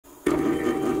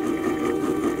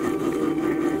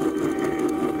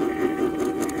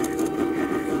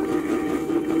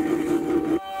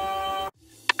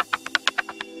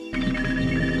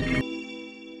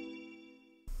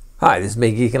Hi, this is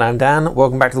Big Geek and I'm Dan.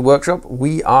 Welcome back to the workshop.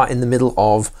 We are in the middle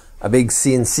of a big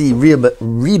CNC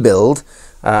rebuild.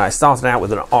 I started out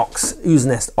with an OX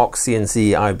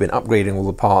CNC. I've been upgrading all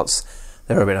the parts.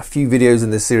 There have been a few videos in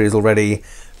this series already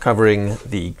covering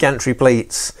the gantry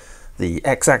plates, the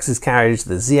X-axis carriage,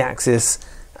 the Z-axis.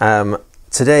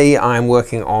 Today I'm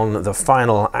working on the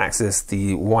final axis,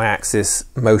 the Y-axis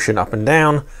motion up and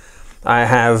down. I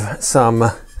have some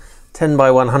 10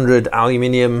 by 100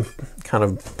 aluminium kind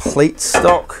of plate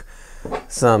stock,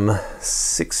 some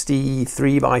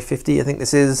 63 by 50 I think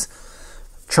this is,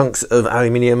 chunks of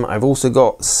aluminium. I've also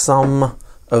got some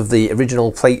of the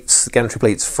original plates, gantry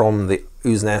plates from the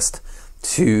Ooze Nest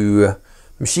to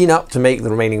machine up to make the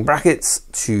remaining brackets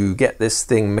to get this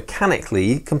thing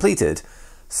mechanically completed.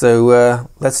 So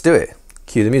let's do it.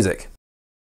 Cue the music.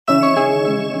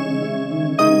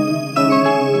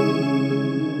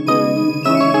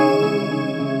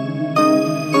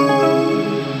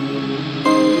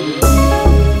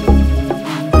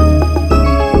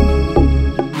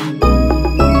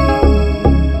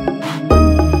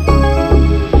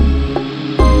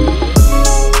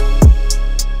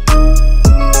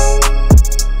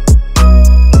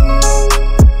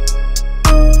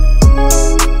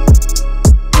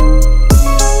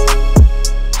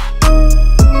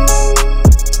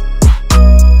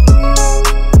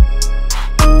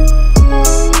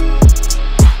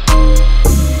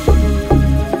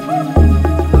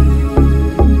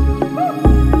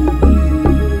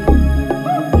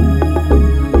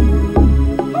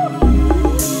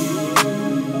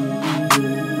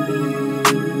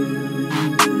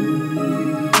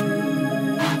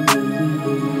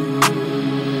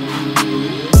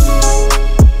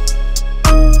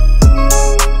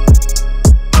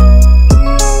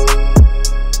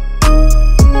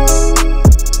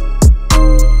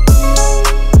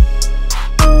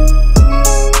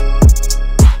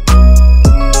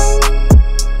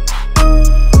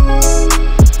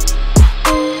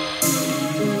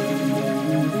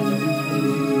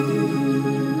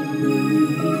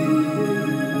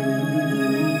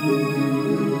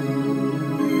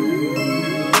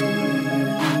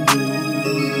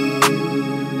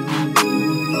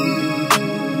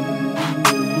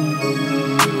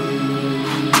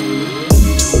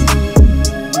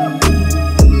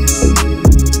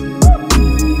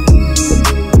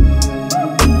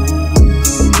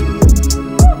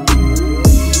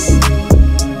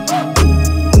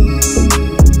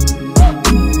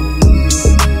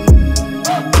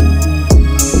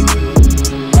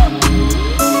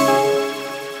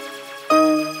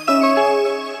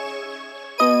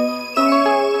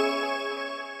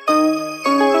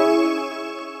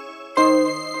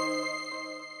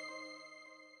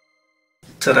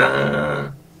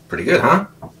 Ta-da! Pretty good, huh?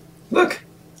 Look,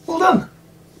 well done.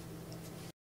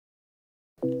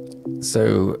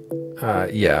 So,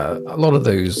 yeah, a lot of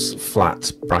those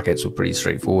flat brackets were pretty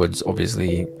straightforward.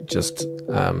 Obviously, just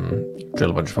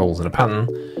drill a bunch of holes in a pattern.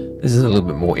 This is a little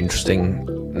bit more interesting,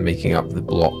 making up the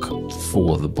block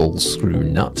for the ball screw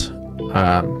nut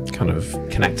kind of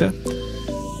connector.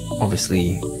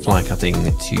 Obviously fly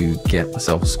cutting to get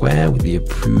myself square with the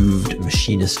approved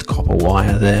machinist copper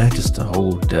wire there, just to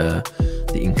hold the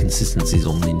inconsistencies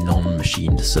on the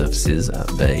non-machined surfaces at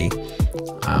bay.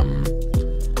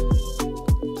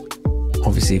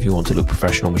 Obviously, if you want to look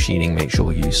professional machining, make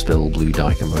sure you spill blue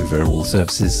Dykem over all the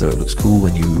surfaces so it looks cool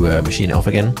when you machine it off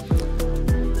again.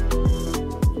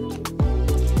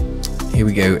 Here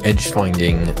we go, edge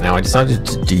finding. Now I decided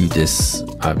to do this,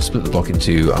 split the block in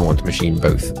two. I want to machine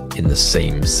both in the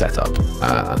same setup,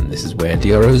 and this is where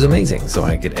DRO is amazing. So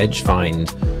I could edge find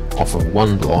off of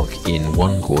one block in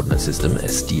one coordinate system,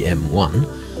 SDM1,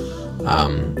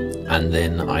 and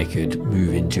then I could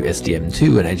move into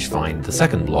SDM2 and edge find the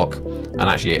second block. And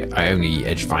actually I only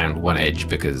edge found one edge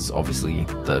because obviously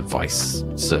the vice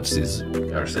surfaces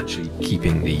are essentially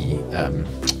keeping the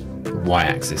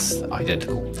y-axis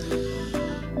identical.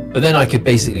 But then I could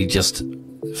basically just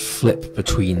flip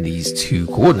between these two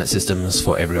coordinate systems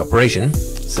for every operation.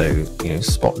 So, you know,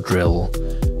 spot drill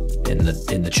in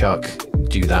the chuck,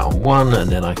 do that on one, and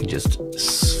then I can just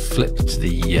flip to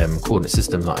the coordinate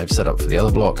system that I've set up for the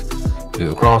other block,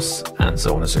 move across, and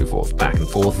so on and so forth, back and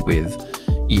forth with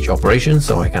each operation,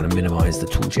 so I kind of minimize the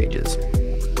tool changes.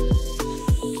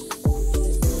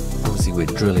 Obviously we're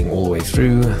drilling all the way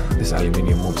through. This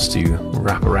aluminium wants to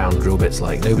wrap around drill bits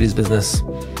like nobody's business.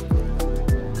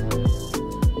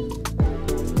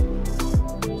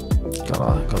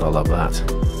 Gotta love that.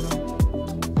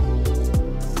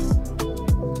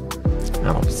 And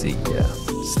obviously, yeah,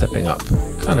 stepping up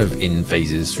kind of in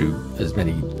phases through as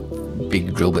many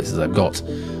big drill bits as I've got.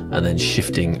 and then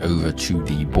shifting over to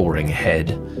the boring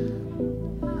head.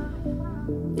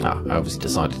 I obviously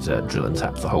decided to drill and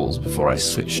tap the holes before I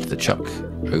switched the chuck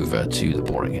over to the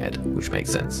boring head, which makes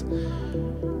sense.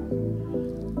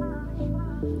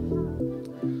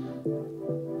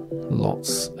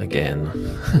 Lots again.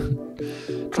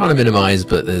 Trying to minimize,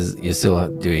 but you're still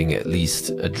doing at least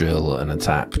a drill and a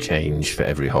tap change for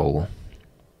every hole.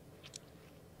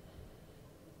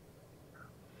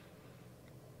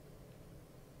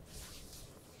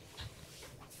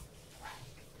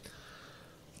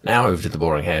 Now over to the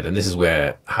boring head, and this is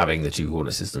where having the two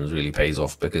corner systems really pays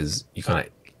off, because you're kind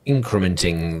of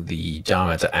incrementing the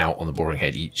diameter out on the boring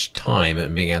head each time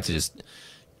and being able to just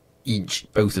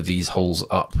both of these holes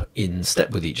up in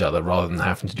step with each other, rather than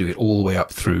having to do it all the way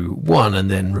up through one and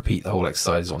then repeat the whole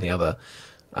exercise on the other.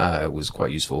 Was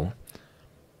quite useful.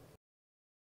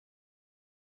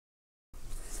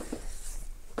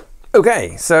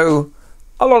 Okay, so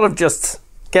a lot of just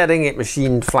getting it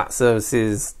machined, flat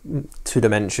surfaces,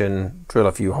 2-dimension, drill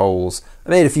a few holes. I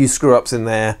made a few screw ups in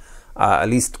there. At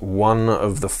least one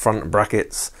of the front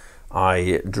brackets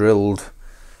I drilled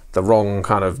the wrong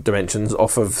kind of dimensions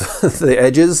off of the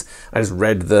edges. I just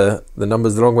read the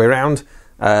numbers the wrong way around.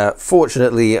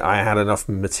 Fortunately, I had enough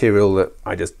material that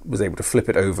I just was able to flip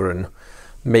it over and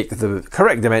make the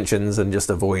correct dimensions and just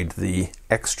avoid the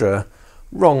extra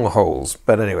wrong holes.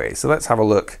 But anyway, so let's have a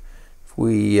look. If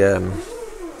we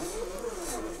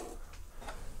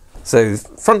so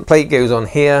front plate goes on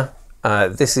here.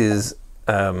 This is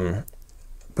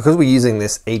because we're using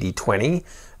this 80-20,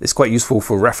 it's quite useful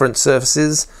for reference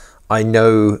surfaces. I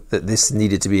know that this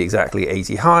needed to be exactly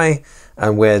 80 high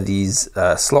and where these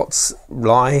slots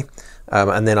lie,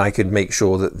 and then I could make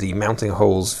sure that the mounting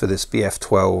holes for this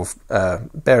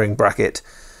VF12 bearing bracket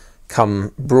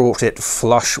brought it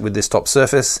flush with this top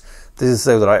surface. This is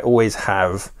so that I always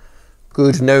have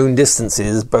good known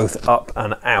distances both up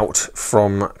and out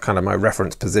from kind of my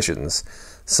reference positions.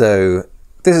 So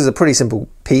this is a pretty simple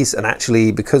piece, and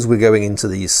actually because we're going into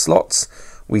these slots,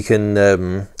 we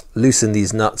can loosen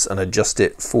these nuts and adjust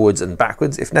it forwards and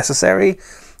backwards if necessary,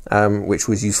 which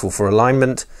was useful for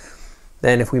alignment.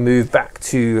 Then if we move back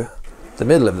to the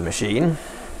middle of the machine,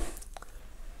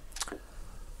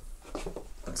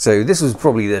 so this was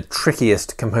probably the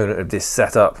trickiest component of this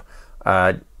setup,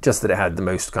 just that it had the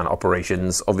most kind of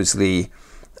operations. Obviously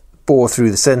bore through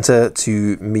the center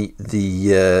to meet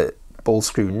the ball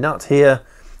screw nut here.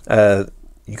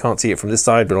 You can't see it from this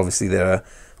side, but obviously there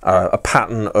are a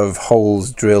pattern of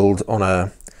holes drilled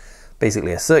on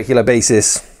basically a circular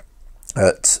basis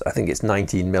at, I think it's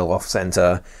 19 mil off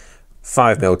center,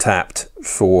 5 mil tapped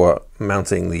for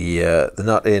mounting the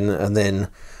nut in, and then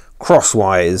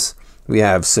crosswise we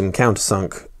have some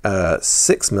countersunk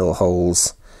 6 mil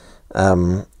holes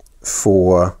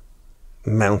for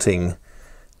mounting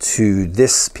to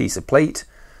this piece of plate.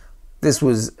 This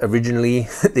was originally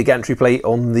the gantry plate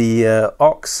on the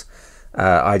OX.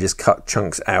 I just cut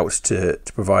chunks out to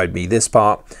provide me this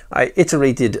part. I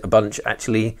iterated a bunch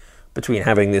actually between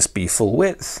having this be full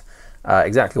width,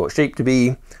 exactly what shape to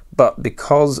be, but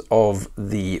because of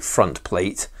the front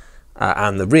plate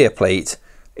and the rear plate,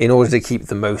 in order to keep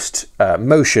the most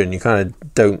motion, you kind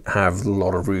of don't have a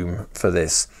lot of room for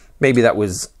this. Maybe that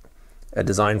was a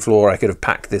design flaw. I could have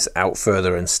packed this out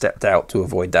further and stepped out to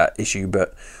avoid that issue,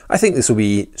 but I think this will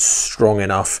be strong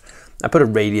enough. I put a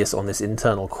radius on this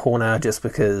internal corner just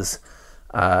because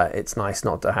it's nice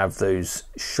not to have those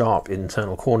sharp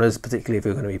internal corners, particularly if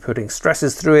you're going to be putting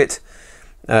stresses through it.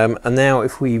 And now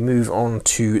if we move on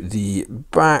to the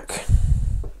back,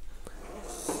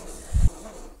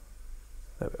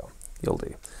 there we are, you'll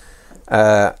do.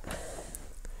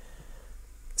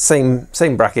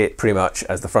 Same bracket pretty much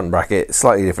as the front bracket,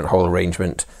 slightly different hole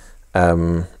arrangement,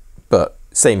 but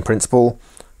same principle.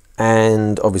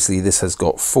 And obviously this has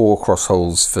got 4 cross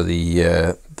holes for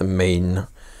the main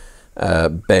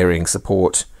bearing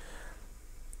support.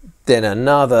 Then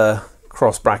another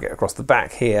cross bracket across the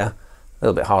back here, a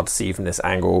little bit hard to see from this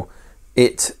angle.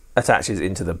 It attaches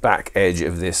into the back edge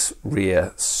of this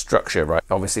rear structure, right?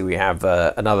 Obviously we have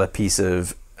another piece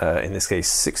of, in this case,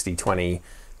 60-20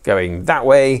 going that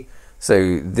way.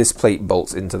 So this plate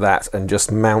bolts into that and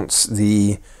just mounts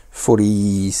the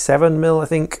 47 mil, I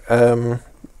think, kind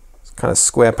of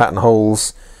square pattern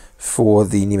holes for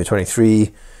the NEMA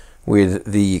 23 with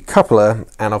the coupler,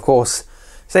 and of course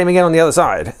same again on the other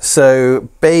side. So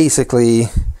basically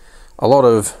a lot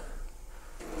of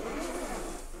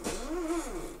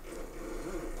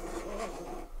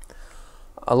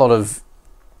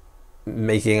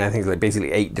making, I think, like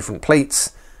basically 8 different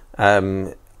plates.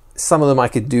 Some of them I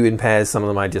could do in pairs, some of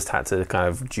them I just had to kind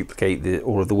of duplicate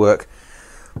all of the work.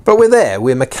 But we're there,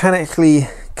 we're mechanically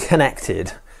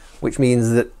connected, which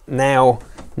means that now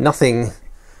nothing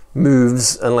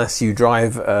moves unless you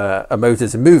drive a motor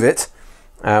to move it.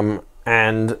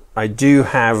 And I do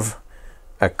have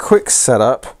a quick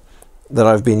setup that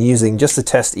I've been using just to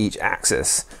test each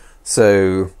axis.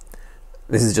 So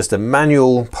this is just a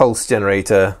manual pulse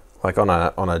generator, like on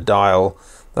a dial,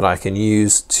 that I can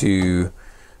use to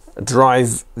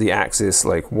drive the axis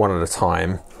like one at a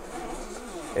time.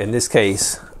 In this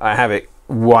case, I have it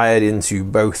wired into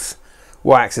both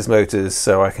Y-axis motors,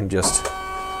 so I can just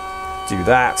do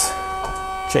that,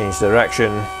 change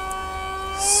direction,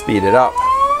 speed it up.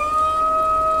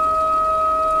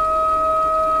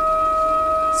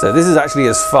 So this is actually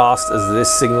as fast as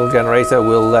this signal generator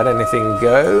will let anything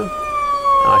go.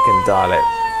 I can dial it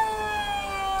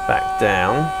back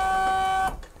down,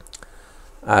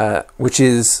 which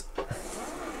is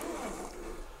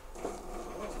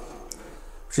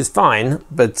fine,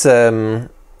 but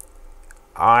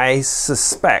I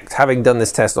suspect, having done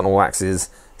this test on all axes,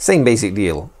 same basic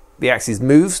deal. The axis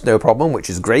moves, no problem, which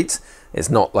is great. It's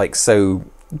not like so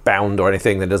bound or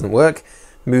anything that doesn't work.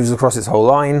 Moves across its whole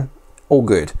line, all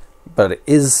good, but it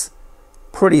is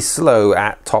pretty slow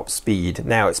at top speed.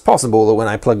 Now, it's possible that when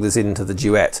I plug this into the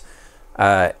Duet,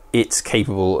 it's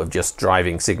capable of just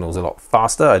driving signals a lot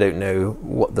faster. I don't know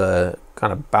what the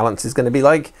kind of balance is going to be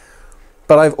like,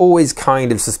 but I've always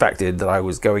kind of suspected that I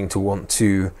was going to want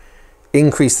to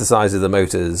increase the size of the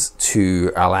motors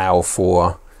to allow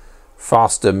for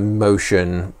faster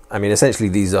motion. I mean, essentially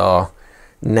these are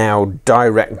now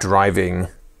direct driving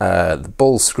the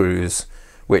ball screws,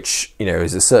 which, you know,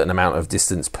 is a certain amount of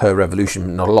distance per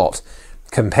revolution, not a lot,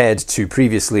 compared to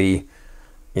previously,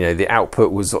 you know, the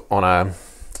output was on a,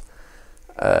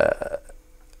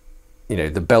 you know,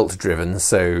 the belt driven,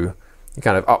 so you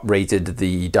kind of uprated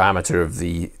the diameter of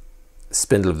the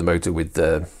spindle of the motor with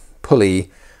the pulley,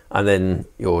 and then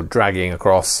you're dragging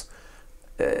across.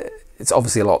 It's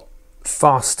obviously a lot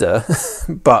faster,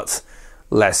 but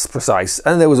less precise,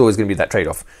 and there was always going to be that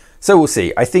trade-off. So we'll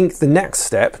see. I think the next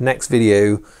step, next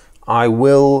video, I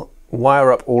will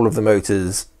wire up all of the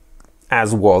motors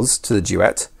as was to the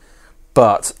Duet,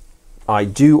 but I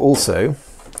do also,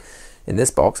 in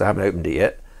this box, I haven't opened it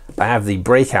yet, I have the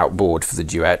Breakout Board for the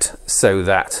Duet, so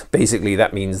that basically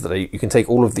that means that you can take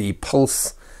all of the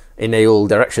pulse enable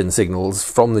direction signals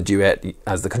from the Duet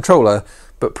as the controller,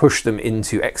 but push them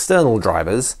into external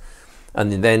drivers.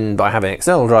 And then by having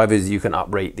external drivers, you can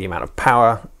uprate the amount of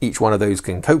power each one of those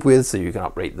can cope with. So you can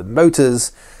uprate the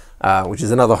motors, which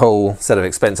is another whole set of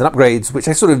expense and upgrades, which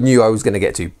I sort of knew I was going to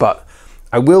get to. But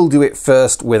I will do it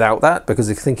first without that, because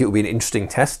I think it will be an interesting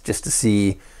test just to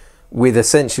see, with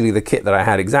essentially the kit that I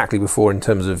had exactly before in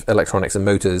terms of electronics and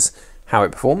motors, how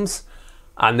it performs.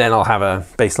 And then I'll have a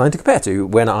baseline to compare to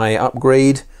when I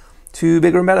upgrade to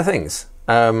bigger and better things.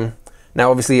 Now,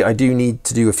 obviously, I do need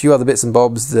to do a few other bits and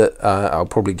bobs that I'll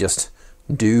probably just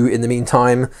do in the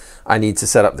meantime. I need to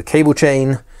set up the cable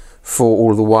chain for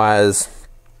all of the wires,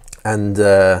 and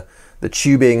the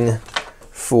tubing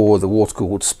for the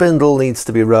water-cooled spindle needs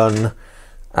to be run.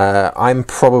 I'm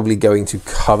probably going to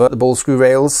cover the ball screw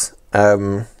rails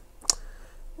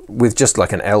with just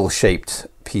like an L-shaped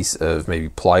piece of maybe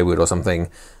plywood or something,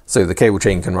 so the cable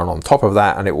chain can run on top of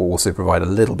that, and it will also provide a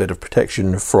little bit of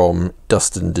protection from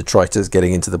dust and detritus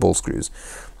getting into the ball screws.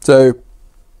 So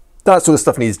that sort of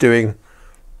stuff needs doing,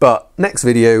 but next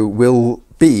video will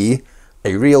be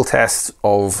a real test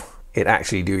of it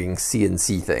actually doing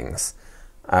CNC things.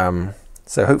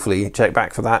 So hopefully check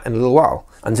back for that in a little while.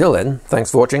 Until then,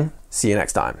 thanks for watching. See you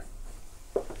next time.